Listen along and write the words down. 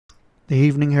The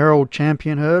Evening Herald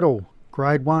Champion Hurdle,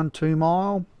 Grade 1 2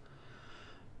 mile.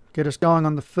 Get us going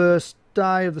on the first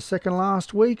day of the second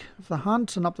last week of the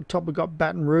hunt, and up the top we've got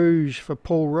Baton Rouge for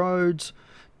Paul Rhodes,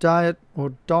 Diet.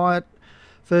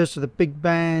 First of the big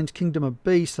bands, Kingdom of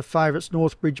Beast, the favourites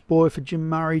Northbridge Boy for Jim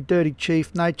Murray, Dirty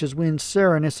Chief, Nature's Wind,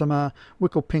 Serenissima,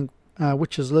 Wickle Pink,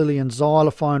 Witch's Lily and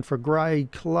Xylophone for Grey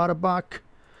Clutterbuck.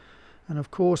 And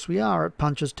of course we are at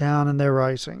Punchestown and they're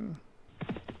racing.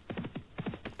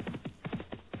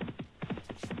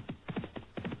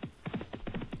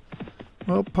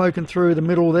 Well, poking through the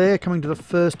middle there, coming to the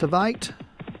first of 8,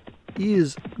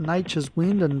 is Nature's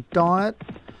Wind and Diet.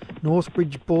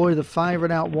 Northbridge Boy, the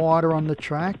favourite, out wider on the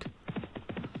track.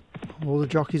 All the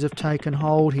jockeys have taken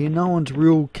hold here. No one's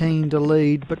real keen to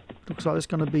lead, but looks like it's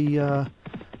going to be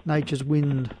Nature's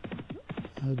Wind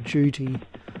duty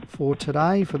for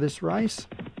today for this race.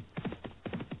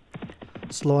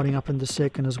 Sliding up into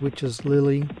second is Witch's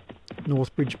Lily.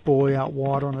 Northbridge Boy out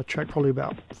wide on a track, probably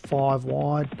about 5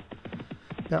 wide.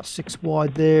 About 6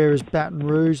 wide there is Baton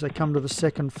Rouge. They come to the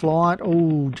second flight.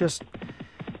 Oh, just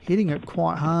hitting it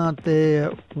quite hard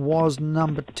there was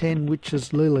number 10,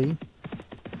 Witch's Lily.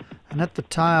 And at the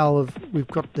tail we've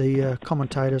got the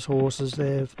commentators' horses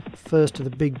there. First of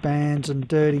the big bands and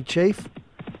Dirty Chief.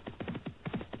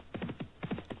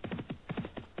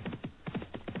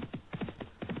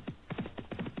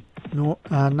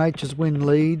 Nature's Wind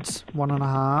leads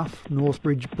 1.5.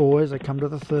 Northbridge Boys, they come to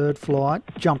the third flight.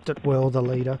 Jumped it well, the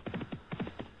leader.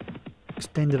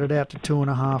 Extended it out to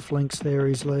 2.5 lengths there,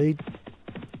 his lead.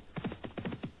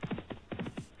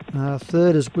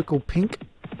 Third is Wickle Pink.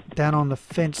 Down on the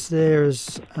fence there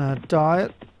is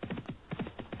Diet.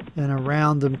 Then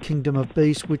around them, Kingdom of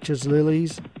Beast, Witch's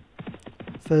Lilies.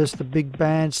 First the big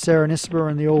band, Serenissima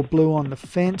and the all blue on the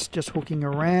fence, just hooking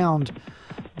around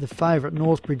the favourite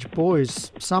Northbridge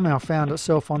Boys. Somehow found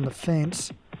itself on the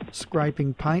fence,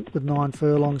 scraping paint with 9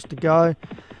 furlongs to go.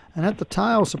 And at the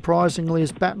tail, surprisingly,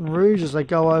 is Baton Rouge as they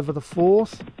go over the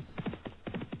fourth.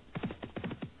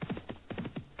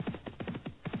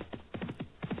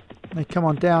 They come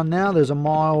on down now. There's a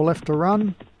mile left to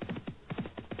run.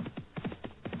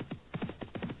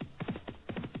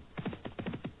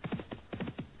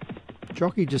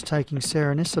 Jockey just taking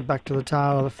Serenissima back to the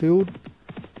tail of the field.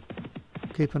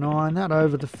 Keep an eye on that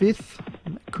over the 5th.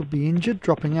 It could be injured,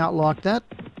 dropping out like that.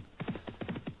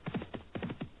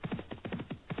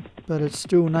 But it's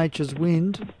still Nature's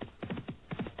Wind.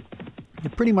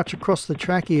 You're pretty much across the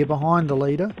track here behind the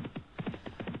leader.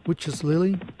 Witch's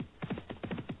Lily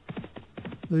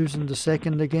moves into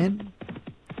second again.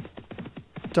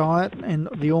 Diet and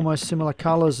the almost similar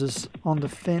colours is on the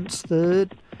fence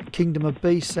third. Kingdom of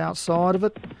Beasts outside of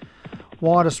it.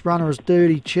 Widest runner is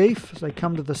Dirty Chief as they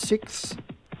come to the 6th.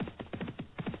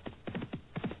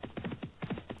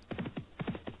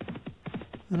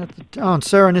 And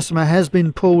Serenissima has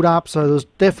been pulled up, so there's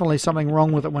definitely something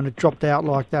wrong with it when it dropped out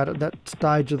like that at that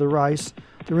stage of the race.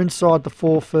 They're inside the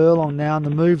 4 furlong now and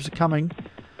the moves are coming.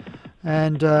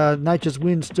 And Nature's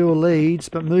Wind still leads,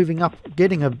 but moving up,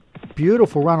 getting a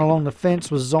beautiful run along the fence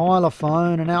was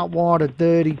Xylophone, and out wider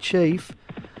Dirty Chief.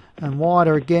 And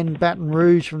wider again Baton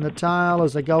Rouge from the tail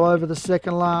as they go over the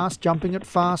second last, jumping it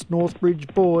fast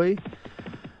Northbridge Boy.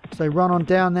 As they run on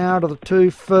down now to the 2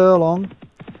 furlong.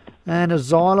 And as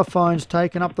Xylophone's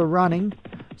taken up the running,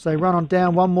 so they run on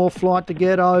down, one more flight to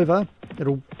get over.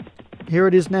 Here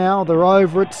it is now, they're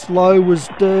over it. Slow was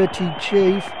Dirty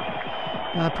Chief.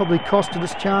 Probably costed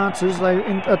us chances.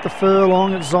 At the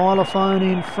furlong, it's Xylophone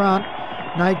in front.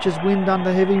 Nature's Wind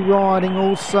under heavy riding.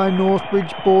 Also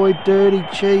Northbridge Boy, Dirty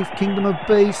Chief, Kingdom of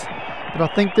Beast. But I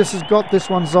think this has got this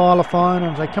one, Xylophone.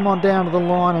 And as they come on down to the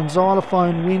line, and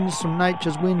Xylophone wins from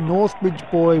Nature's Wind. Northbridge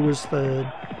Boy was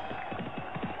third.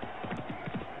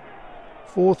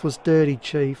 4th was Dirty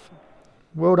Chief.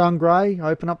 Well done, Gray.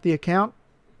 Open up the account.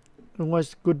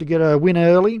 Always good to get a win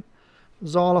early.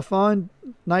 Xylophone.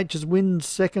 Nature's Wind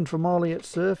second from Olliott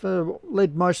Surfer.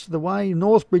 Led most of the way.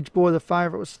 Northbridge Boy, the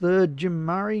favourite, was third. Jim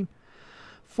Murray.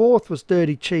 4th was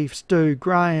Dirty Chief, Stu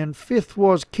Gray. And 5th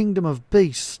was Kingdom of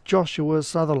Beasts, Joshua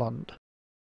Sutherland.